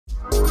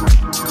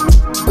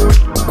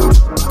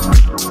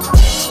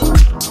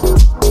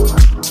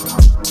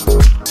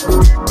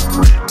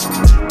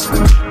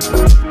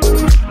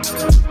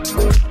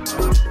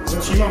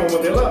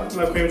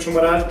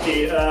ćemo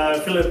raditi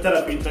Filler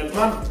Therapy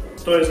Tretman.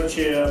 To je,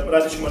 znači,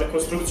 radit ćemo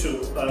rekonstrukciju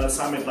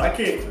same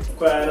dlake,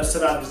 koja se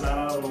radi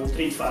u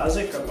 3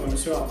 faze, kako nam je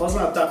svima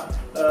poznata.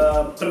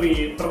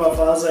 Prva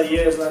faza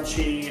je,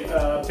 znači,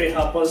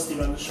 pH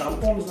pozitivan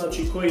šampon,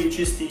 znači, koji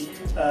čisti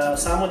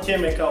samo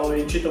tjeme kao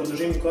i čitavu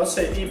dužinu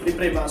kose i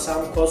priprema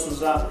samu kosu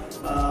za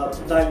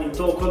daljnji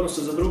tok,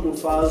 odnosno za drugu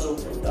fazu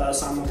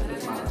samog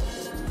tretmana.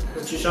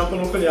 Znači, šampon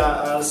uklanja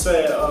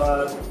sve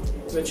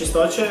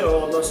nečistoće,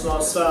 odnosno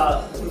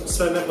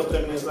sve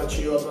nepotrebne,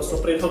 znači, odnosno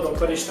prethodno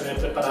korištene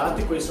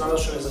preparati koji su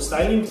nanošeni za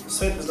styling,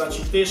 sve te,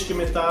 znači, teške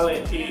metale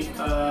i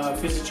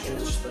fizičke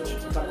nečistoće.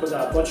 Tako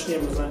da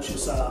počinjemo, znači,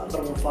 sa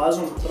prvom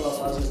fazom. Prva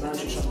faza je,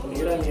 znači,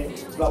 šamponiranje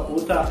 2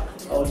 puta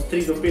od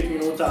 3 do 5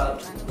 minuta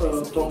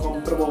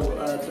tokom prvog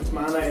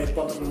tretmana je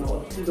potrebno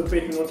od 3 do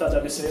 5 minuta da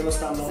bi se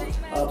jednostavno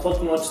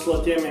potpuno očistilo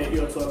tjeme i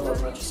otvorilo,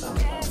 znači, same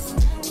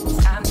faze.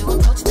 Time to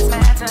approach this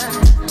matter,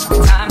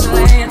 time to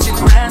lay it to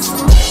rest.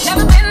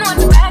 Never been one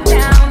to back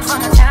down from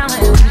a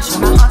challenge,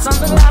 when my heart's on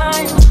the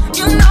line.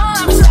 You know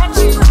I respect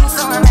you,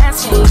 so I'm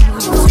asking you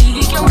to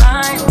speak your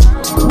mind.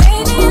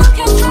 Maybe you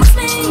can trust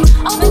me,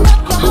 open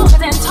up your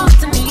heart and talk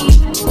to me.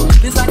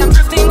 Feels like I'm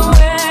drifting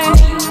away,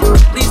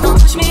 please don't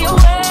push me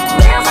away.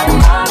 Feels like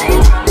I'm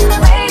falling,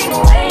 fading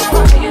away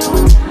from you.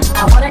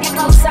 I wanna get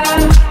closer,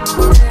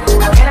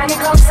 how can I get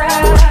closer?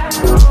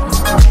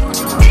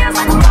 Feels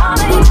like I'm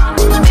falling,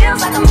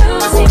 feels like I'm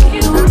losing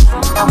you.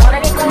 I wanna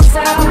get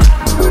closer.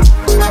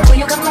 Will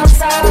you come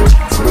closer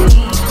to me?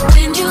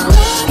 When you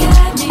look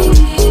at me,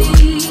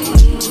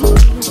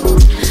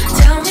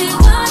 tell me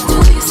what do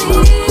you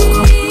see?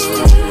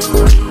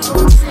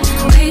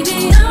 Baby,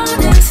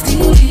 honesty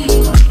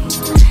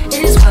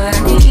is what I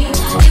need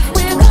if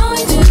we're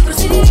going to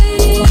proceed.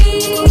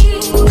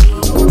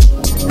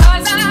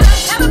 'Cause I've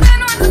never been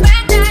one to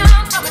back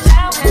down from a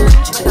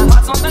challenge, but my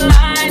heart's on the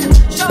line.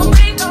 Show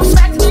me, don't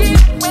respect me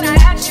when I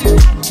ask you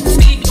to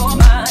speak your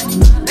mind.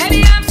 Baby,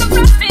 I'm so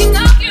trusting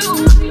of you.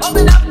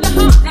 Open up your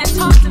heart and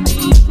talk to me.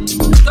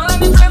 Don't let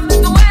me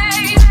drift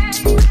away.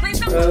 Please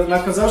don't.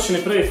 Nakon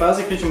završene prve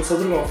faze krećemo sa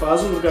drugom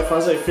fazom. Druga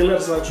faza je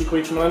filler, znači,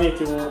 koji ćemo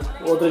nanijeti u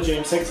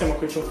određenim sekcijama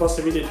koje ćemo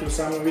poslije vidjeti u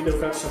samom videu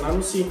kako se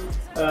nanosi.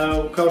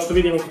 Kao što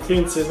vidimo kod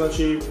klinice,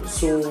 znači,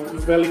 su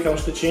velika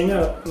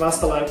oštećenja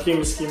nastala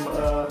kemijskim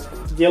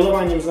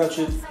djelovanjem,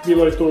 znači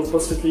bilo je tu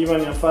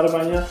posvjetljivanja,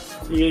 farbanja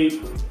i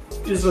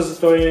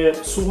izrazito je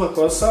suha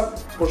kosa,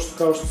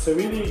 kao što se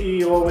vidi,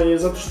 i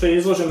zato što je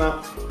izložena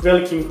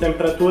velikim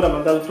temperaturama,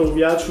 da li to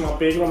uvijačima,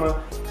 peglama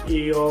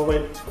i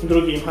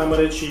drugim, hajmo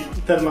reći,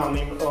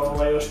 termalnim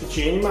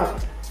oštećenjima.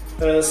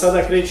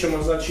 Sada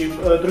krećemo, znači,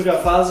 druga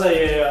faza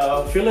je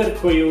filler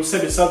koji u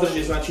sebi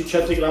sadrži, znači,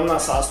 4 glavna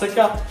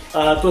sastojka.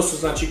 To su,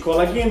 znači,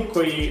 kolagen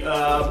koji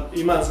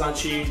ima,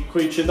 znači,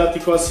 koji će dati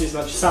kosi,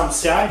 znači, sam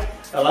sjaj,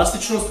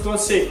 elastičnost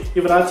kose i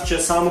vratit će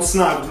samu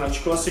snagu,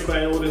 znači, kose koja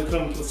je u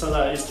trenutku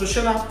sada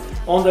istrošena.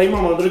 Onda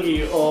imamo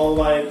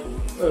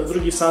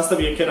drugi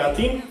sastav je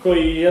keratin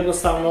koji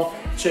jednostavno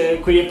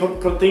koji je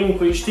protein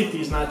koji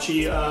štiti,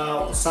 znači,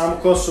 samu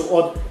kosu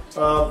od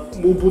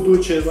u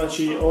buduće,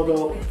 znači,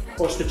 od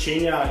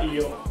oštećenja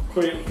i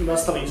koji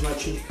nastali,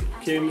 znači,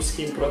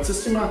 kemijskim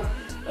procesima.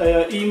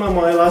 I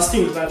imamo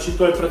elastin, znači,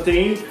 to je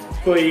protein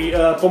koji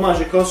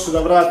pomaže kosu da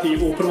vrati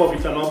u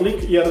prvobitan oblik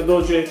jer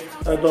dođe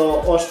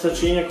do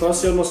oštećenja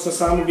kose, odnosno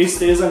samog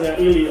istezanja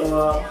ili,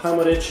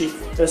 hajmo reći,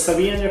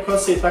 savijanja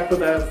kose, tako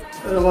da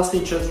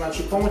elastin će,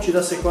 znači, pomoći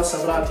da se kosa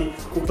vrati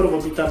u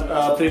prvobitan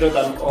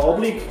prirodan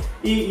oblik.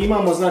 I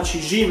imamo, znači,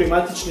 žive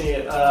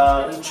matične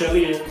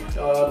ćelije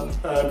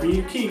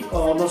biljki,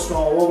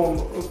 odnosno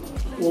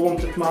u ovom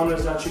tretmanu je,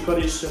 znači,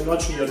 koristi se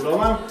noćni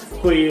jorgovan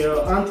koji je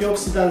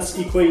antioksidans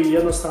i koji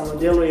jednostavno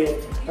djeluje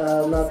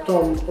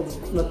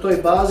na toj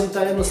bazi da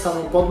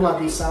jednostavno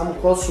podmladi samu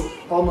kosu,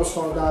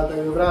 odnosno da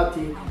joj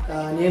vrati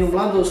njenu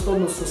mladost,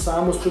 odnosno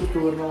samo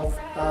strukturno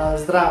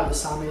zdravlje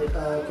same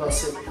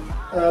kose.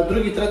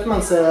 Drugi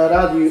tretman se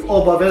radi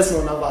obavezno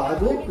na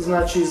vagu,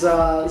 znači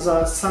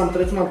za sam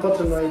tretman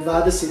potrebno je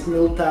 20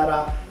 ml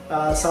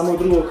samog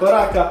drugog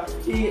koraka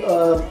i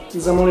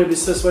zamolio bi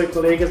sve svoje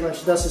kolege,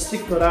 znači, da se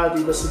striktno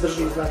radi, da se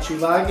drži, znači,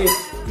 vage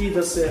i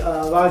da se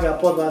vaga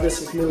po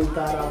 20 ml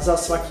za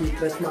svaki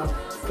tretman,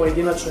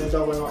 pojedinačno je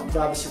dovoljno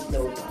 20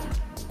 ml.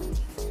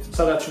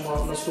 Sada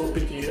ćemo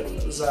nastupiti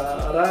za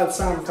rad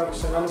sam, kako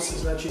se nanosi,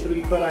 znači,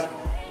 drugi korak.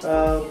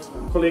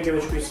 Kolege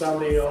već koji su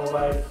radili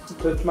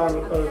tretman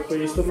koji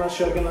je isto od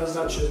naše organa,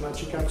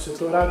 znači kako se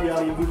to radi,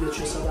 ali vidjet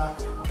će sada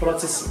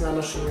proces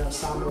nanošenja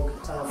samog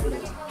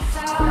fillera.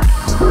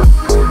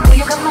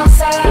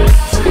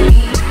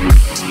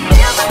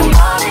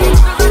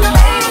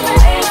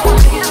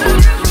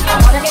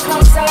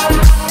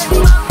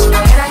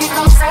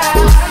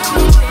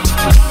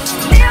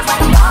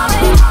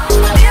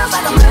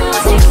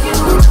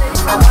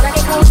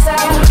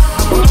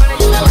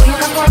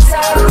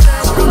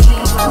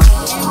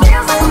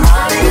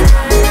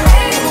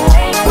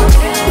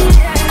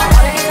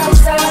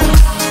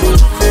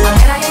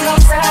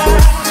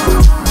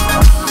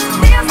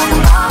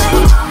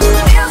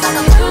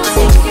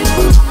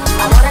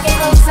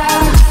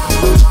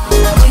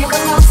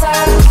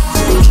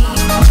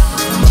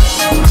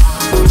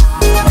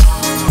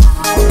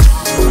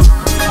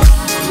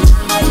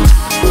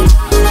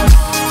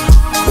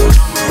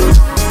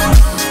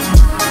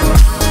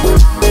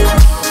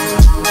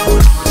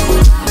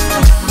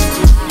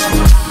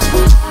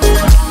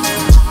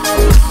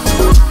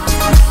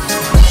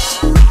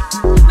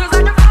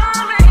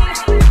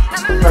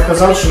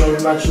 završenog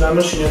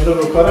nanošenja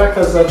drugog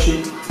koraka, znači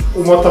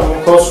umotavamo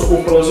kosu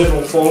u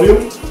prozirnu foliju.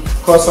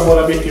 Kosa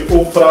mora biti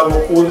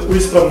u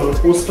ispravnom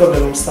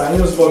uspravljenom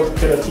stanju zbog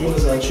keratina,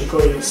 znači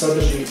koji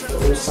sadrži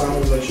u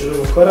samom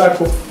drugom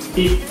koraku,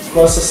 i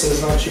kosa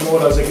se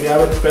mora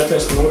zagrijavati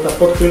 15 minuta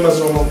pod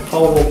klimazonom,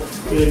 ovom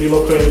ili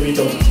bilo kojim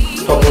vidom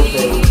toplog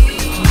veda.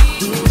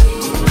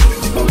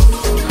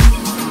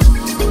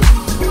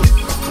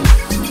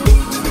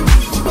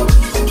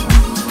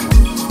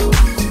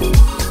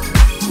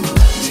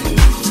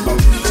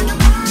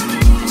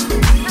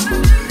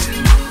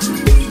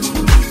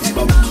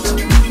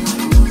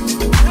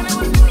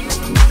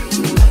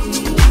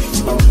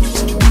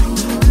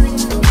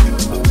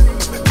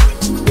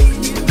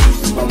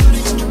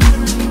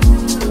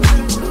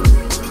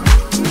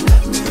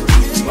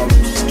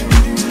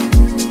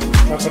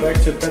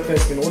 Reakciju od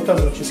 15 minuta,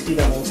 znači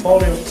skidamo u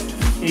foliju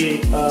i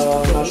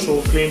našu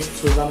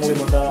klijenticu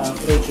zamolimo da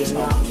pređe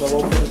na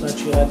glavokor,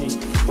 znači radi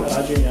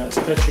rađenja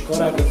trećeg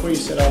koraka koji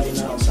se radi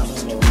na samom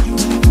glavokru.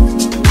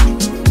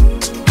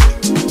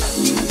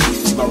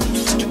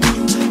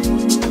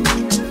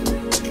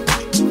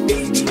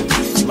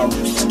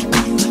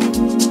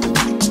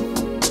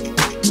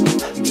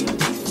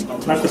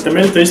 Nakon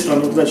temeljito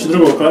ispravnog, znači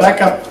drugog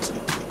koraka,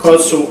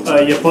 kosu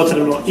je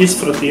potrebno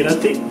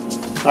isfrotirati,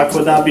 tako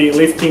da bi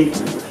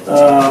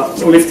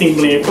lifting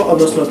mlijeko,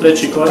 odnosno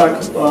treći korak,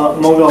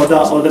 mogao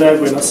da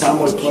odreaguje na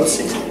samoj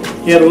kosi,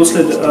 jer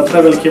uslijed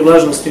prevelike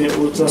vlažnosti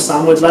na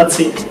samoj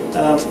dlaci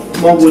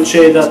moguće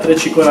je da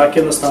treći korak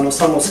jednostavno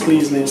samo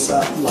sklizne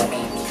sa dlake.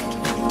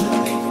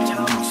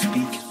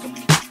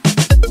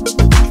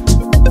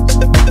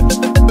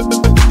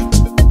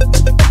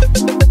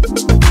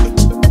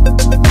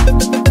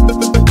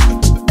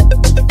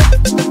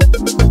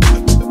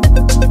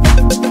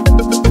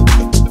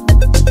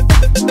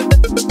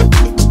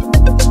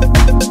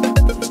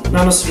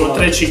 Nanosimo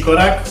treći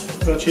korak,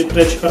 znači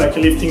treći korak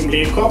je lifting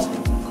mlijeko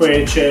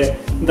koje će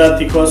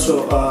dati kosu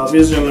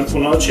vizualne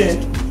punoće,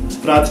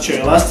 vratit će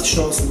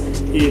elastičnost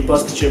i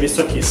postići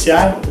visoki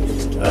sjaj.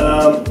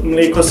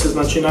 Mlijeko se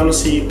znači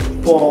nanosi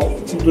po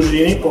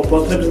dužini, po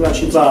potrebi,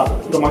 znači 2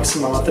 do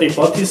maksimalno 3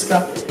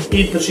 potiska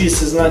i drži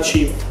se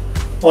znači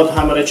od,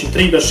 hajmo reći,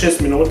 3 do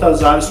 6 minuta,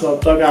 zavisno od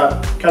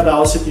toga kada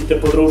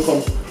osjetite pod rukom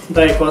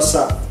da je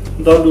kosa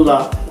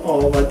dobila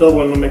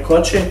dovoljno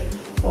mekoće,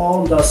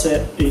 onda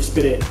se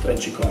ispire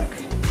treći korak.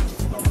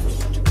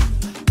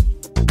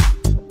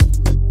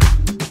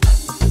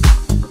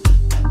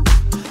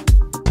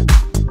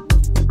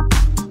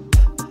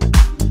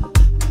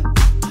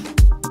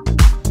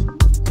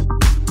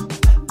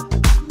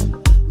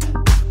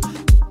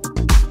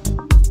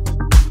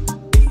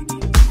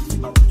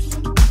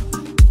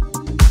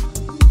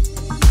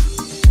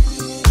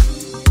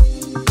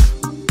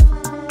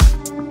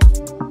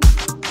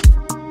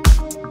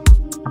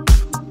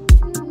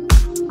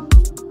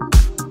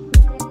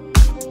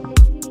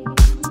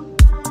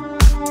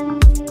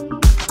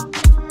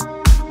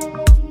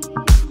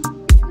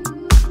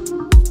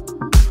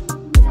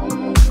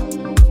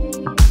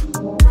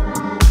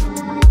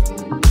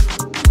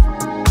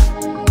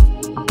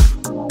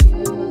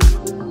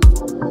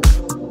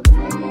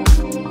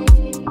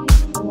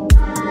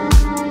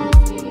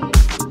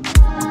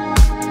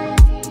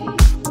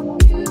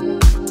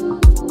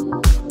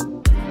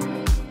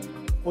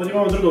 Ovdje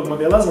imamo drugog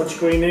modela, znači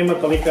koji nema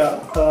tolika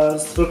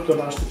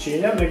strukturna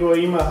oštećenja, nego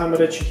ima, hajmo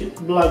reći,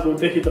 blagu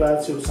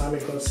dehidraciju same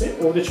kose.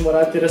 Ovdje ćemo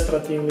raditi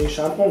restorativni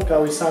šampon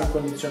kao i sam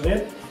kondicioner.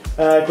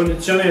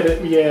 Kondicioner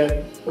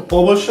je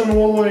poboljšan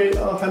u ovoj,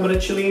 hajmo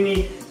reći,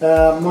 liniji.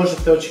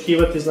 Možete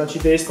očekivati, znači,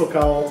 dejstvo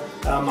kao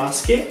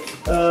maske.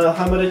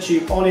 Hajmo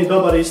reći, on je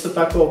dobar isto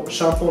tako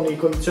šampon i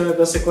kondicioner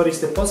da se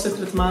koriste poslije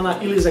tretmana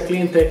ili za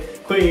klijente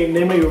koji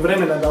nemaju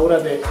vremena da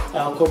urade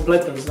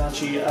kompletan,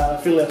 znači,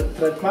 filler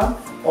tretman,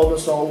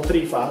 odnosno u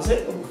 3 faze.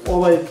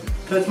 Ovaj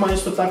tretman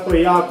isto tako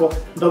je jako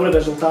dobre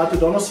rezultate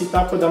donosi,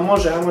 tako da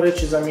može, hajmo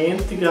reći,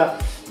 zamijeniti ga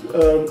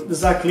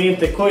za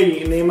klijente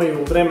koji nemaju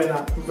vremena,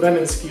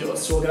 vremenski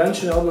su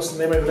ograničeni, odnosno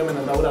nemaju vremena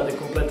da urade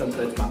kompletan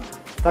tretman.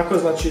 Tako,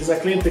 znači, za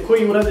klijente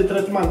koji urade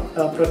tretman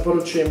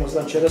preporučujemo,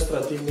 znači,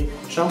 restorativni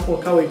šampon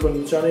kao i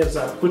kondicioner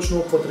za kućnu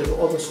upotrebu,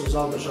 odnosno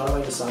za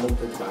održavanje samog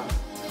tretmana.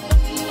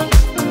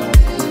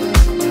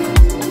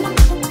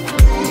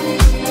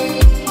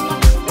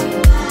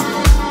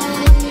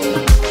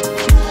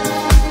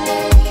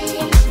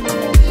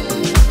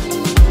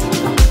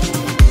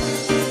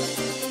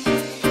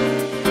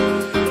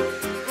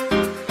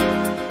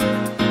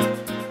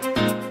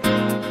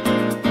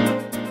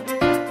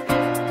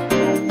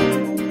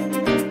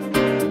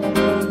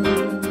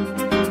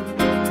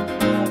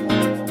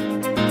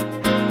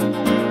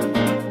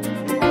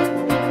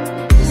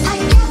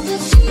 I got the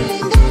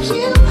feeling that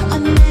you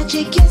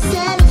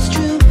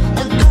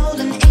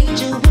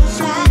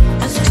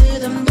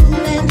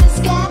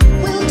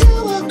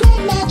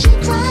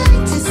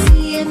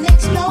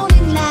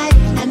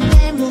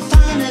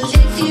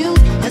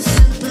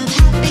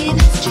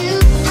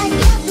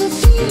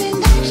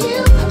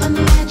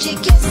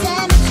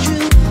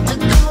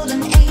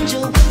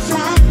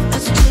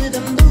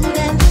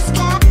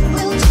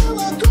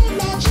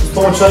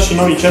su naši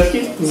novi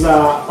četki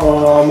za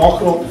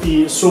mokro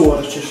i suvo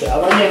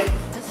raščišćavanje.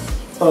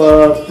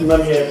 Nam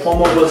je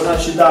pomoglo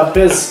znači, da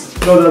bez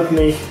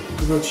dodatnih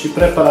znači,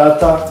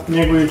 preparata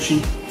njegujući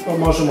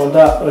možemo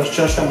da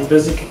raščešljamo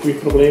bez ikakvih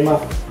problema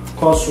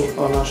kosu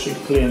naših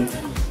klijenta.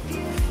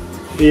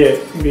 Prije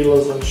bilo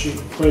znači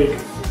kojeg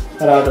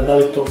rada, da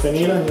li to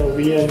feniranja,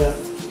 uvijanja,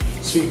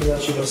 svih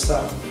znači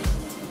vrsta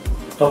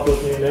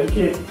toplotne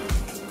energije.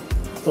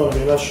 To nam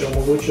je naši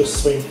omogućio sa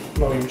svojim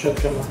novim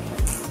četkama,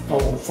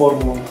 ovom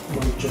formulom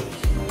novih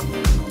četki.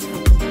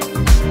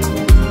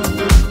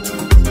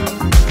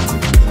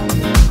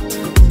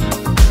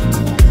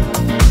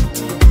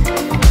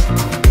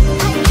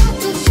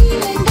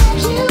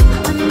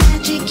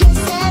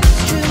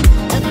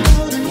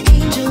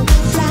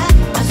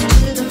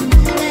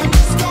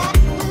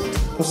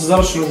 Posle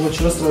završenog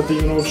znači,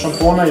 restorativnog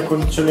šampona i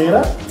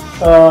kondicionera,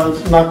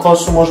 na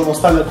kosu možemo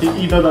stavljati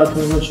i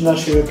dodatne znači,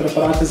 naše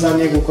preparate za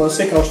njegu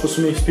kose, kao što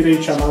su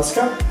inspirajuća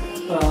maska.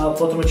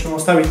 Potom ćemo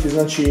staviti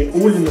znači,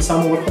 ulje na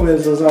samu vrhove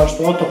za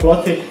zaštitu od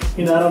toplote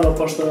i naravno,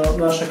 pošto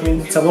naša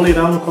klijentica voli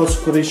ravnu kosu,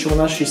 koristit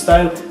ćemo naši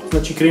style,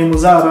 znači kremu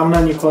za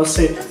ravnanje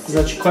kose,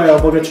 znači koja je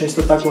obogaćena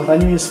isto tako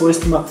hranjivim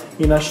svojstvima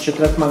i naš će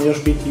tretman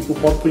još biti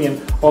upotpunjen,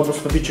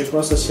 odnosno bit će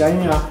kosa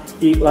sjajnija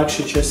i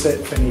lakše će se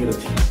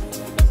fenirati.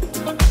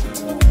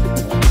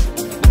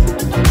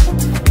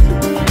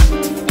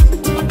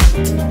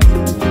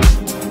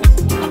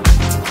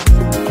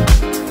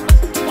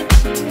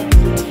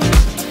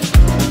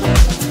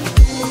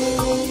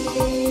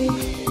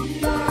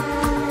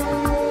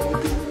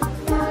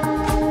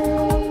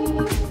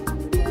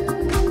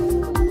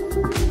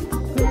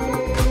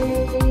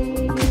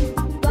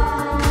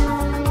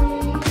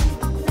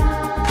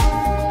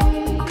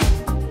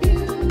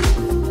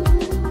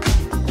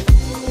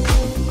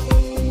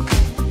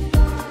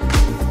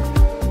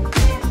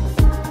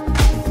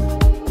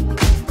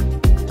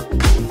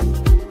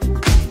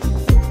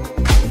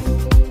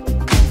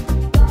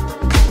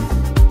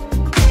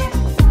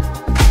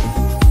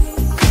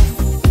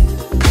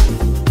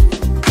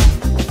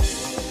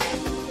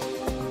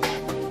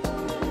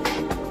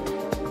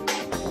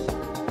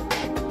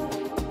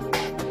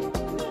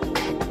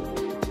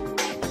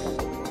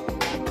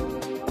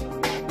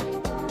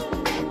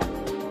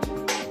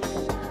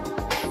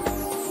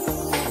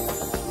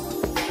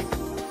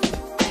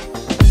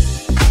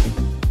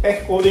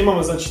 Ovdje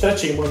imamo znači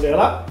trećeg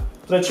modela.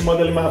 Treći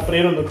model ima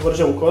prirodnu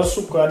tvrđavu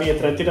kosu koja nije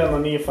tretirana,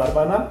 nije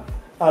farbana,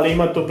 ali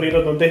ima tu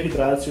prirodnu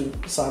dehidraciju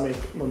same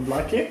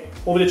dlake.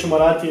 Ovdje ćemo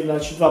raditi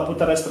znači, 2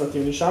 puta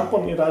restorativni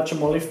šampon i radit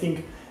ćemo lifting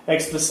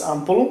express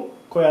ampulu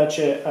koja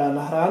će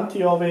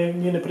nahraniti ove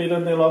njene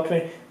prirodne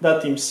lokne,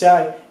 dati im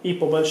sjaj i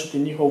poboljšati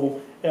njihovu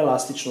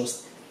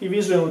elastičnost. I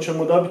vizualno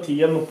ćemo dobiti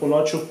jednu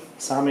punoću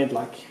same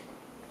dlake.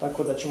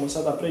 Tako da ćemo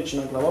sada preći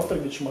na glavopek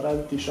gdje ćemo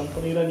raditi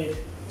šamponiranje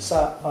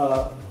sa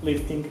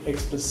lifting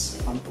express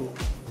ampulom.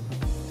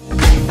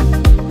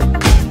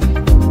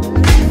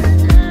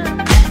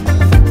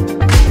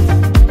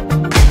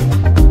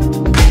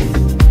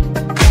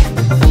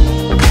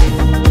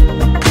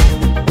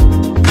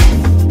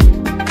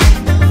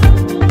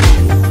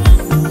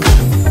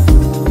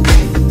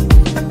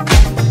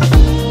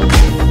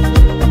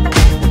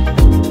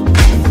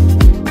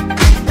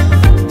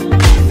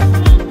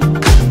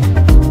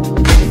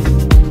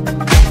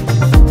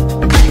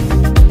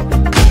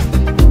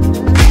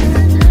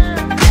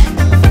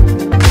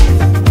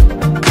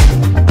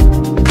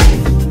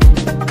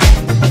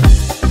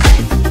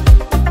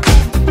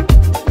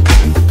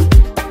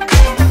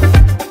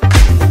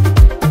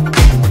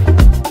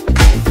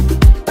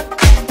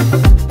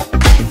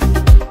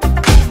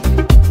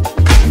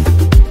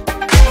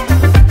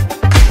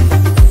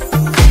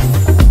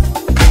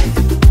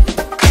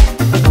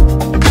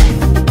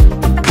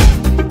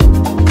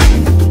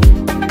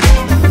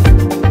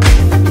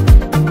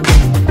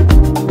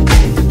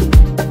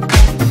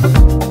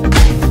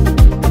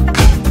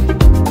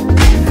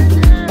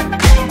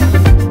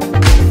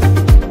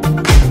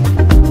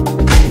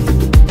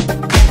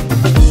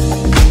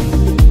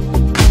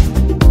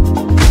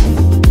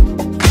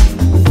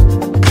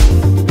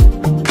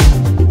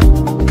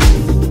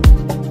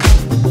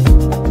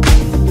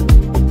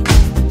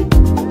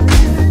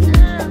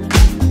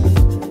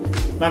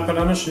 Nakon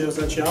nanošenja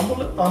znači,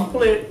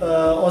 ampule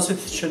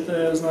osjetit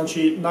ćete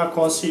znači, na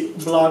kosi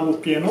blagu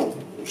pjenu,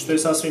 što je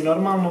sasvim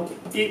normalno,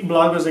 i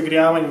blago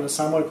zagrijavanje na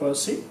samoj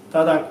kosi.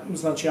 Tada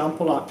znači,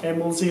 ampula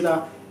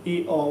emulzira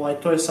i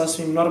to je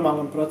sasvim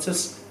normalan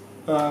proces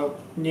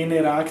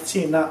njene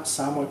reakcije na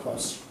samoj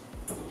kosi.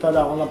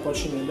 Tada ona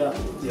počinje da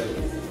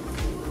djeluje.